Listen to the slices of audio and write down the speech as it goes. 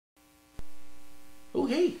Oh,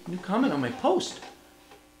 hey, new comment on my post.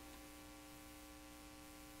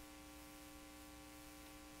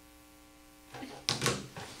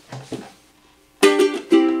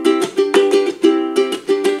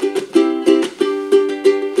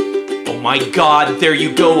 Oh my God, there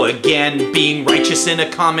you go again, being righteous in a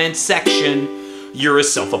comment section. You're a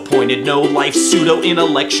self-appointed no-life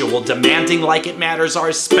pseudo-intellectual, demanding like it matters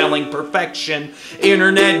our spelling perfection.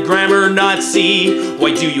 Internet grammar Nazi,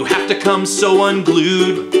 why do you have to come so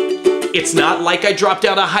unglued? It's not like I dropped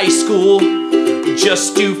out of high school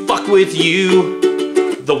just to fuck with you.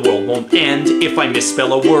 The world won't end if I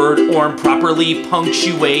misspell a word or improperly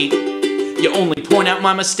punctuate. You only point out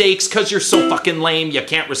my mistakes cause you're so fucking lame you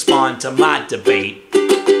can't respond to my debate.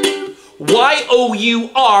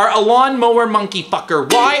 Y-O-U-R, a lawnmower monkey fucker.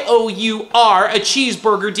 Y-O-U-R, a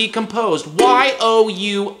cheeseburger decomposed.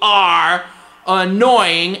 Y-O-U-R,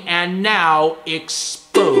 annoying and now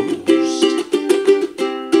exposed.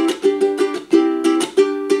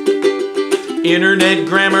 Internet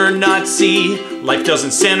grammar Nazi, life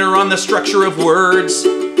doesn't center on the structure of words.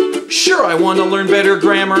 Sure, I want to learn better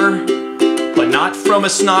grammar, but not from a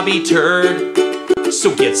snobby turd.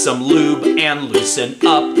 So get some lube and loosen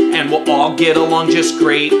up, and we'll all get along just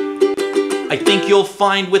great. I think you'll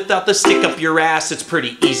find without the stick up your ass, it's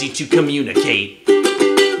pretty easy to communicate.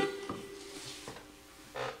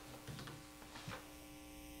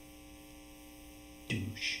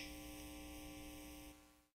 Douche.